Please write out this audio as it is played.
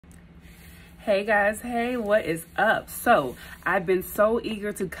Hey guys, hey, what is up? So I've been so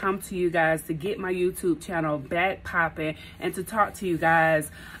eager to come to you guys to get my YouTube channel back popping and to talk to you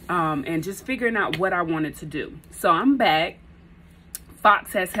guys and just figuring out what I wanted to do. So I'm back.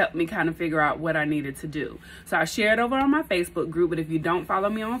 Fox has helped me kind of figure out what I needed to do. So I shared over on my Facebook group, but if you don't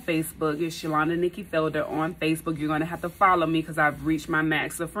follow me on Facebook, it's Shalonda Nikki Felder on Facebook. You're going to have to follow me because I've reached my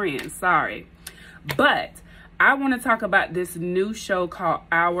max of friends. Sorry. But I want to talk about this new show called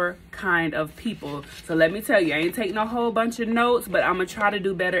Our Kind of People. So let me tell you, I ain't taking a whole bunch of notes, but I'm going to try to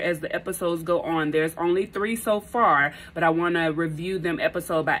do better as the episodes go on. There's only 3 so far, but I want to review them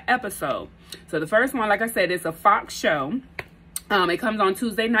episode by episode. So the first one, like I said, is a Fox show. It comes on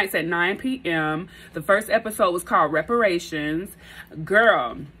Tuesday nights at 9 p.m. The first episode was called Reparations.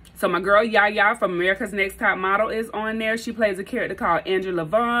 Girl. So my girl Yaya from America's Next Top Model is on there. She plays a character called Angela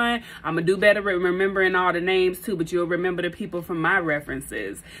Vaughn. I'm going to do better with remembering all the names too, but you'll remember the people from my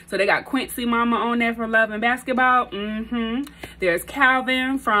references. So they got Quincy Mama on there from Love and Basketball. There's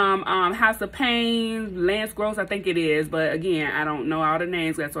Calvin from House of Pain. Lance Gross, I think it is. But again, I don't know all the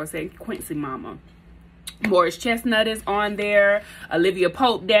names. That's why I said Quincy Mama. Morris Chestnut is on there. Olivia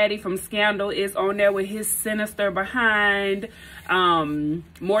Pope Daddy from Scandal is on there with his sinister behind.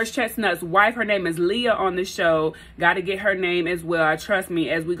 Morris Chestnut's wife, her name is Leah on the show. Got to get her name as well. Trust me,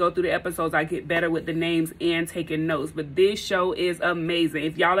 as we go through the episodes, I get better with the names and taking notes. But this show is amazing.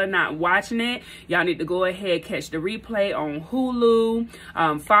 If y'all are not watching it, y'all need to go ahead, catch the replay on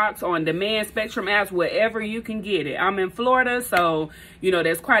Hulu, Fox on demand, Spectrum apps, wherever you can get it. I'm in Florida, so you know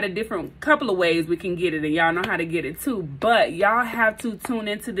there's quite a different couple of ways we can get it, and y'all know how to get it too. But y'all have to tune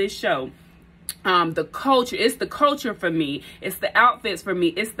into this show. The culture, it's the culture for me. It's the outfits for me.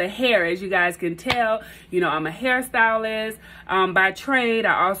 It's the hair. As you guys can tell, you know, I'm a hairstylist by trade.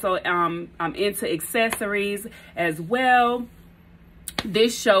 I also I'm into accessories as well.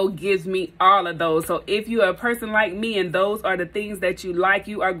 This show gives me all of those. So if you're a person like me and those are the things that you like,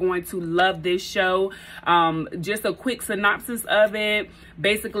 you are going to love this show. Just a quick synopsis of it.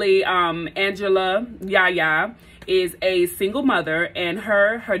 Basically, Angela Yaya is a single mother, and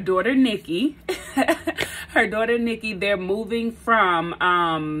her daughter Nikki they're moving from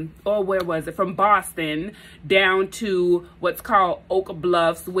from Boston down to what's called Oak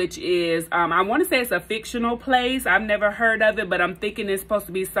Bluffs, which is I want to say it's a fictional place. I've never heard of it, but I'm thinking it's supposed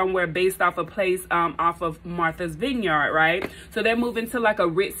to be somewhere based off a place off of Martha's Vineyard, right? So they're moving to like a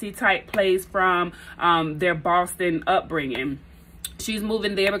ritzy type place from their Boston upbringing. She's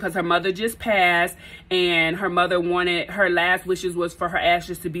moving there because her mother just passed, and her mother wanted, her last wishes was for her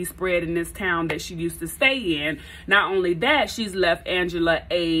ashes to be spread in this town that she used to stay in. Not only that, she's left Angela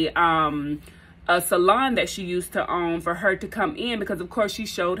a salon that she used to own for her to come in, because of course she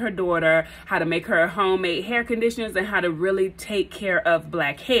showed her daughter how to make her homemade hair conditioners and how to really take care of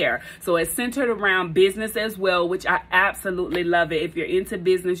black hair. So it's centered around business as well, which I absolutely love it. If you're into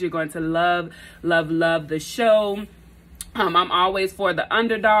business, you're going to love the show. I'm always for the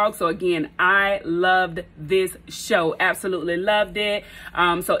underdog. So again, I loved this show. Absolutely loved it.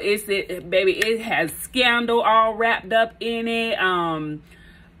 So baby, it has Scandal all wrapped up in it.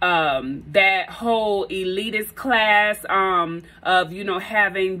 That whole elitist class of, you know,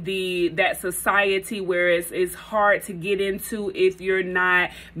 having that society where it's hard to get into if you're not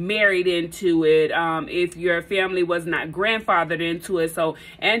married into it, if your family was not grandfathered into it. So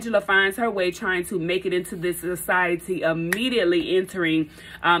Angela finds her way trying to make it into this society, immediately entering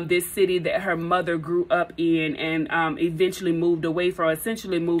this city that her mother grew up in and eventually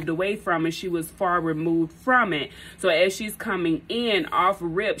essentially moved away from, and she was far removed from it. So as she's coming in off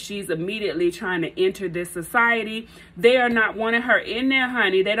rip, she's immediately trying to enter this society. They are not wanting her in there,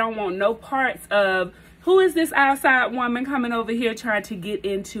 honey. They don't want no parts of, who is this outside woman coming over here trying to get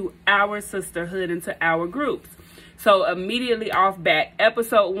into our sisterhood, into our groups. So immediately off bat,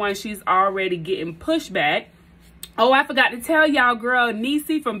 episode 1, she's already getting pushback. Oh, I forgot to tell y'all, girl,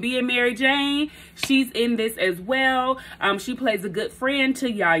 Niecy from Being Mary Jane, she's in this as well. She plays a good friend to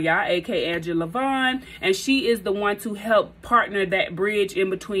Yaya, aka Angela Vaughn, and she is the one to help partner that bridge in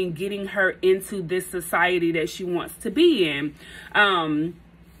between getting her into this society that she wants to be in.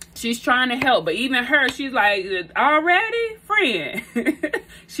 She's trying to help, but even her, she's like, already? Friend.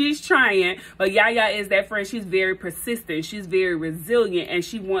 She's trying, but Yaya is that friend. She's very persistent. She's very resilient, and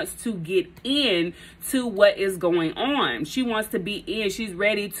she wants to get in to what is going on. She wants to be in. She's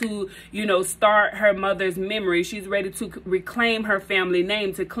ready to, you know, start her mother's memory. She's ready to reclaim her family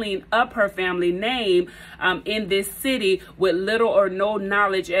name, to clean up her family name in this city with little or no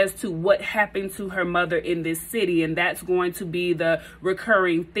knowledge as to what happened to her mother in this city. And that's going to be the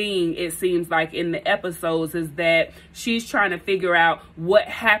recurring theme, it seems like, in the episodes, is that she's trying to figure out what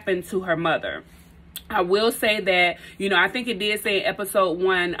happened to her mother. I will say that, you know, I think it did say in episode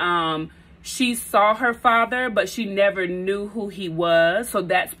 1, she saw her father, but she never knew who he was. So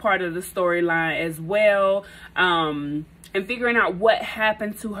that's part of the storyline as well. And figuring out what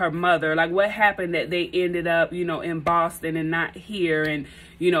happened to her mother, like what happened that they ended up, you know, in Boston and not here. And,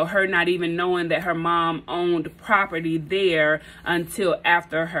 you know, her not even knowing that her mom owned property there until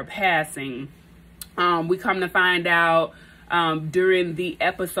after her passing. We come to find out during the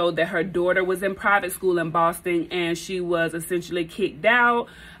episode that her daughter was in private school in Boston, and she was essentially kicked out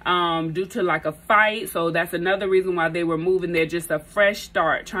due to like a fight. So that's another reason why they were moving there, just a fresh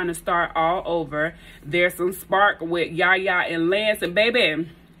start, trying to start all over. There's some spark with Yaya and Lance, and baby,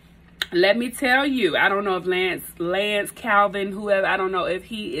 let me tell you, I don't know if Lance, Calvin, whoever, I don't know if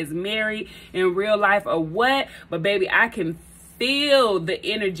he is married in real life or what, but baby, I can feel the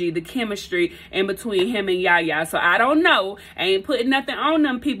energy, the chemistry in between him and Yaya. So I don't know. I ain't putting nothing on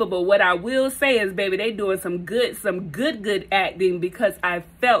them people, but what I will say is, baby, they doing some good acting, because I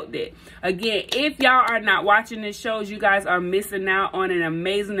felt it. Again, if y'all are not watching this shows, you guys are missing out on an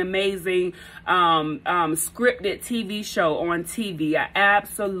amazing scripted TV show on TV. I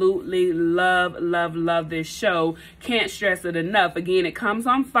absolutely love this show. Can't stress it enough. Again, it comes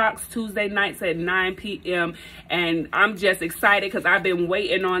on Fox Tuesday nights at 9 p.m. and I'm just excited because I've been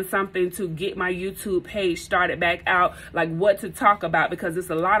waiting on something to get my YouTube page started back out, like what to talk about, because there's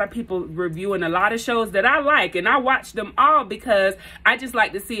a lot of people reviewing a lot of shows that I like, and I watch them all because I just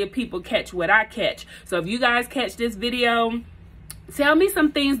like to see if people catch what I catch. So if you guys catch this video, tell me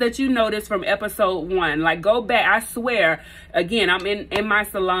some things that you noticed from episode 1. Like, go back. I swear, again, I'm in my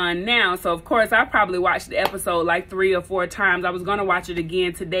salon now, so of course I probably watched the episode like 3 or 4 times. I was gonna watch it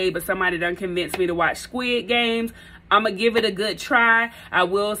again today, but somebody done convinced me to watch Squid Games. I'm gonna give it a good try. I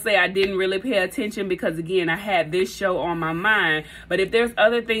will say I didn't really pay attention because, again, I had this show on my mind. But if there's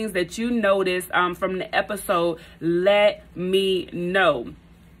other things that you noticed from the episode, let me know.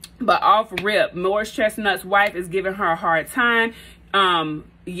 But off rip, Morris Chestnut's wife is giving her a hard time.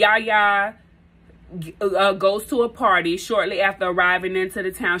 Yaya goes to a party. Shortly after arriving into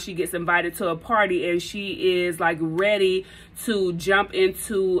the town, she gets invited to a party, and she is like ready to jump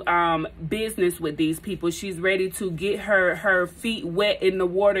into business with these people. She's ready to get her feet wet in the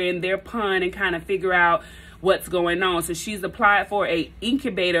water in their pond and kind of figure out what's going on. So she's applied for a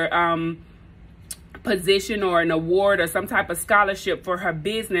incubator position or an award or some type of scholarship for her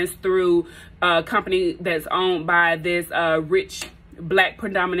business through a company that's owned by this rich Black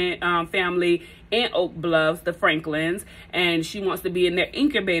predominant family in Oak Bluffs, the Franklins, and she wants to be in their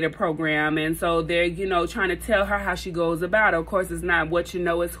incubator program. And so they're, you know, trying to tell her how she goes about it. Of course, it's not what you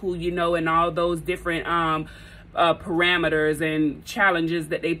know, it's who you know, and all those different parameters and challenges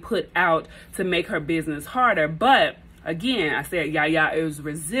that they put out to make her business harder. But again, I said Yaya is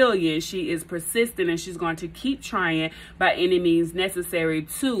resilient. She is persistent, and she's going to keep trying by any means necessary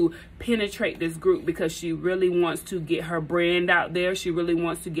to penetrate this group, because she really wants to get her brand out there. She really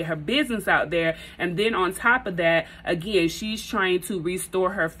wants to get her business out there. And then on top of that, again, she's trying to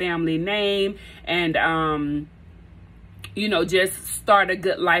restore her family name and, you know, just start a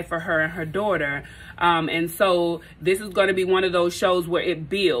good life for her and her daughter. And so this is going to be one of those shows where it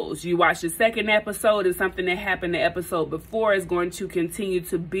builds. You watch the second episode, and something that happened the episode before is going to continue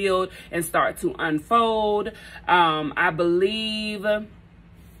to build and start to unfold. I believe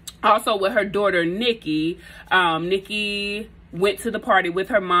also with her daughter, Nikki, Nikki went to the party with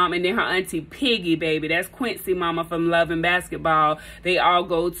her mom, and then her auntie Piggy, baby, that's Quincy mama from Love and Basketball. They all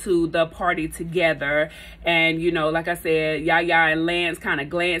go to the party together, and you know, like I said, Yaya and Lance kind of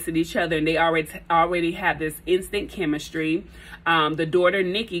glance at each other, and they already have this instant chemistry. The daughter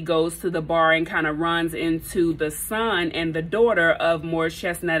Nikki goes to the bar and kind of runs into the son and the daughter of Morris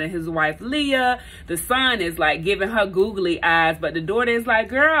Chestnut and his wife Leah. The son is like giving her googly eyes, but the daughter is like,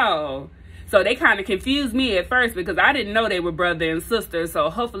 girl. So they kind of confused me at first because I didn't know they were brother and sister. So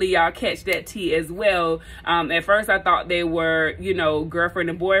hopefully y'all catch that tea as well. At first I thought they were, you know, girlfriend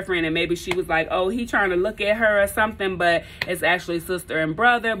and boyfriend, and maybe she was like, oh, he trying to look at her or something, but it's actually sister and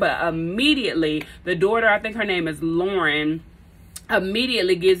brother. But immediately the daughter, I think her name is Lauren,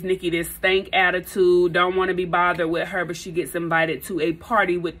 immediately gives Nikki this stank attitude, don't want to be bothered with her, but she gets invited to a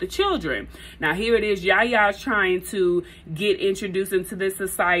party with the children. Now here it is, Yaya's trying to get introduced into this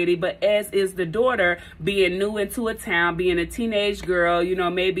society, but as is the daughter, being new into a town, being a teenage girl, you know,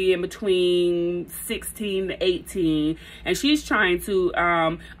 maybe in between 16 to 18, and she's trying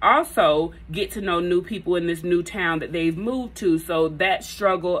to also get to know new people in this new town that they've moved to. So that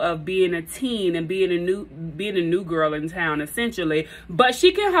struggle of being a teen and being a new girl in town, essentially, honestly. But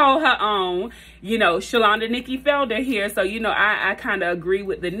she can hold her own. You know, Shalonda Nikki Felder here. So, you know, I kind of agree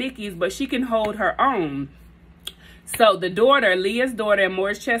with the Nickies, but she can hold her own. So the daughter, Leah's daughter and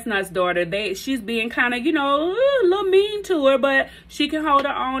Morris Chestnut's daughter, she's being kind of, you know, a little mean to her, but she can hold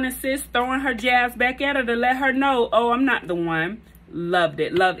her own, and sis throwing her jabs back at her to let her know, oh, I'm not the one. Loved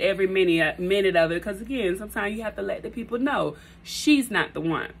it. Loved every minute of it. Because again, sometimes you have to let the people know she's not the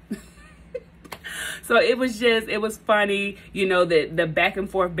one. So it was funny, you know, the back and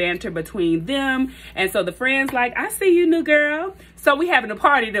forth banter between them. And so the friend's like, I see you, new girl. So we having a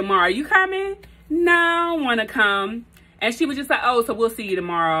party tomorrow. You coming? No, I don't want to come. And she was just like, oh, so we'll see you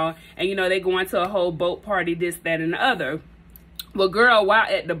tomorrow. And, you know, they going to a whole boat party, this, that, and the other. Well, girl, while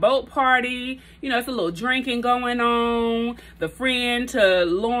at the boat party, you know, it's a little drinking going on. The friend to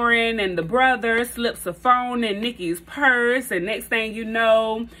Lauren and the brother slips a phone in Nikki's purse. And next thing you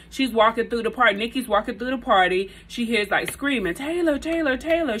know, she's walking through the party. Nikki's walking through the party. She hears like screaming, Taylor, Taylor,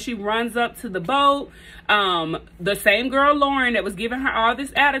 Taylor. She runs up to the boat. The same girl, Lauren, that was giving her all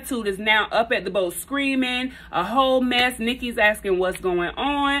this attitude is now up at the boat screaming. A whole mess. Nikki's asking what's going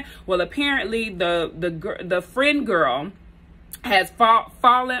on. Well, apparently the friend girl has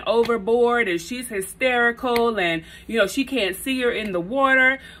fallen overboard, and she's hysterical, and you know she can't see her in the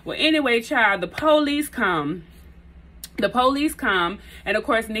water. Well, anyway, child, the police come, and of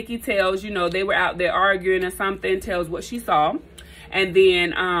course Nikki tells, you know, they were out there arguing or something, tells what she saw. And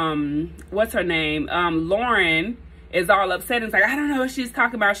then what's her name, Lauren is all upset and it's like, I don't know what she's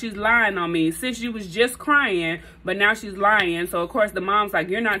talking about. She's lying on me. Since she was just crying, but now she's lying. So of course the mom's like,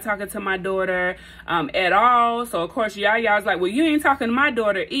 you're not talking to my daughter at all. So of course Yaya's like, well, you ain't talking to my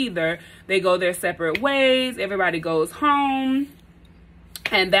daughter either. They go their separate ways. Everybody goes home.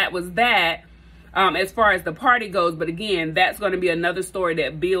 And that was that as far as the party goes. But again, that's going to be another story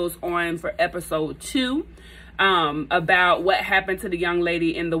that builds on for episode 2. About what happened to the young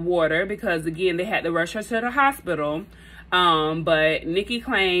lady in the water, because again, they had to rush her to the hospital. But Nikki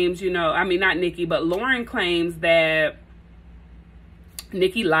claims, you know, I mean, not Nikki, but Lauren claims that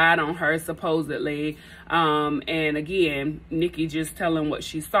Nikki lied on her supposedly. And again, Nikki just telling what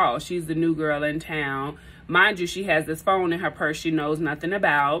she saw. She's the new girl in town. Mind you, she has this phone in her purse she knows nothing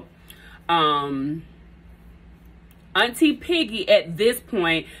about. Auntie Piggy at this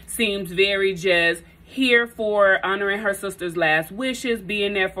point seems very just here for honoring her sister's last wishes,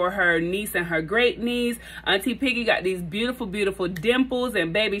 being there for her niece and her great niece. Auntie Piggy got these beautiful, beautiful dimples,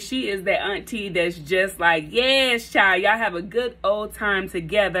 and baby, she is that auntie that's just like, yes, child, y'all have a good old time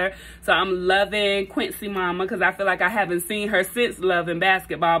together. So I'm loving Quincy Mama, because I feel like I haven't seen her since Love and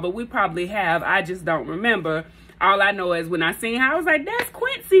Basketball, but we probably have. I just don't remember. All I know is when I seen her, I was like, that's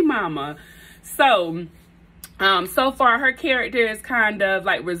Quincy Mama. So so far her character is kind of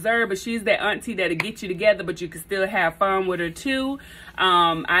like reserved, but she's that auntie that'll get you together, but you can still have fun with her too.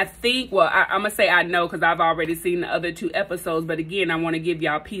 I think, well, I'm gonna say I know because I've already seen the other 2 episodes, but again, I want to give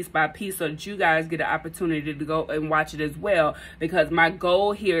y'all piece by piece so that you guys get an opportunity to go and watch it as well, because my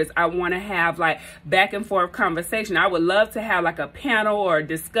goal here is I want to have like back and forth conversation. I would love to have like a panel or a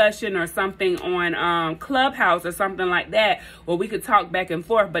discussion or something on Clubhouse or something like that where we could talk back and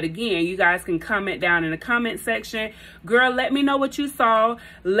forth. But again, you guys can comment down in the comment section. Girl, let me know what you saw.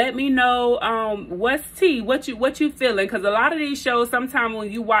 Let me know what's tea, what you feeling, because a lot of these shows, sometimes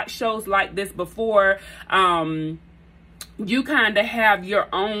when you watch shows like this before, you kind of have your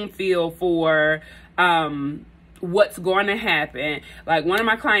own feel for what's going to happen. Like one of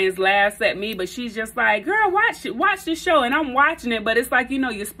my clients laughs at me, but she's just like, girl, watch the show. And I'm watching it, but it's like, you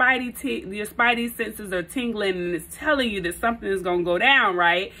know, your spidey senses are tingling and it's telling you that something is gonna go down,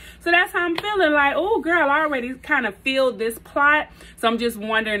 right? So that's how I'm feeling, like, oh girl, I already kind of feel this plot. So I'm just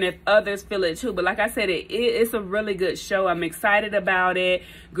wondering if others feel it too. But like I said, it's a really good show. I'm excited about it.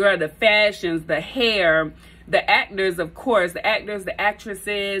 Girl, the fashions, the hair, the actors, of course, the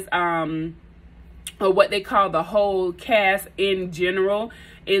actresses, or what they call the whole cast in general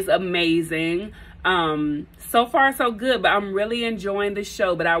is amazing. So far so good, but I'm really enjoying the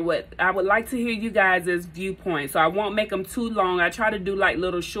show. But I would like to hear you guys' viewpoint, so I won't make them too long. I try to do like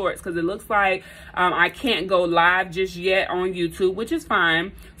little shorts because it looks like I can't go live just yet on YouTube, which is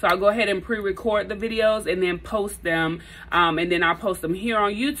fine. So I'll go ahead and pre-record the videos and then post them, and then I'll post them here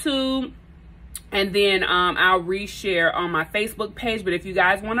on YouTube. And then I'll reshare on my Facebook page. But if you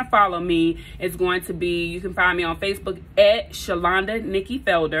guys want to follow me, it's going to be, you can find me on Facebook at Shalonda Nikki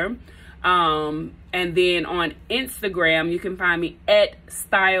Felder. And then on Instagram, you can find me at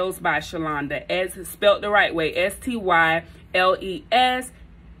Styles by Shalonda. As spelled the right way, S-T-Y-L-E-S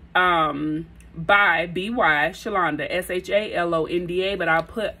by B-Y Shalonda, S-H-A-L-O-N-D-A, but I'll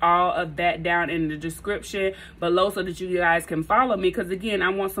put all of that down in the description below so that you guys can follow me, because again, I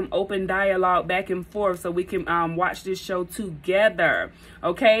want some open dialogue back and forth so we can watch this show together.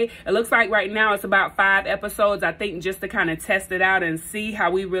 Okay, it looks like right now it's about 5 episodes, I think, just to kind of test it out and see how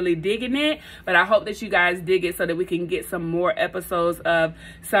we really digging it. But I hope that you guys dig it so that we can get some more episodes of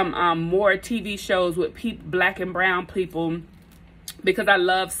some more TV shows with black and brown people, because I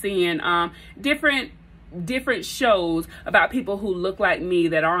love seeing different shows about people who look like me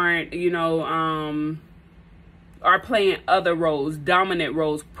that aren't, you know, are playing other roles, dominant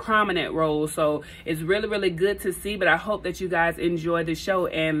roles, prominent roles. So it's really, really good to see. But I hope that you guys enjoy the show,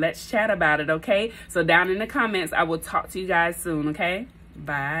 and let's chat about it, okay? So down in the comments, I will talk to you guys soon, okay?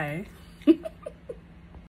 Bye.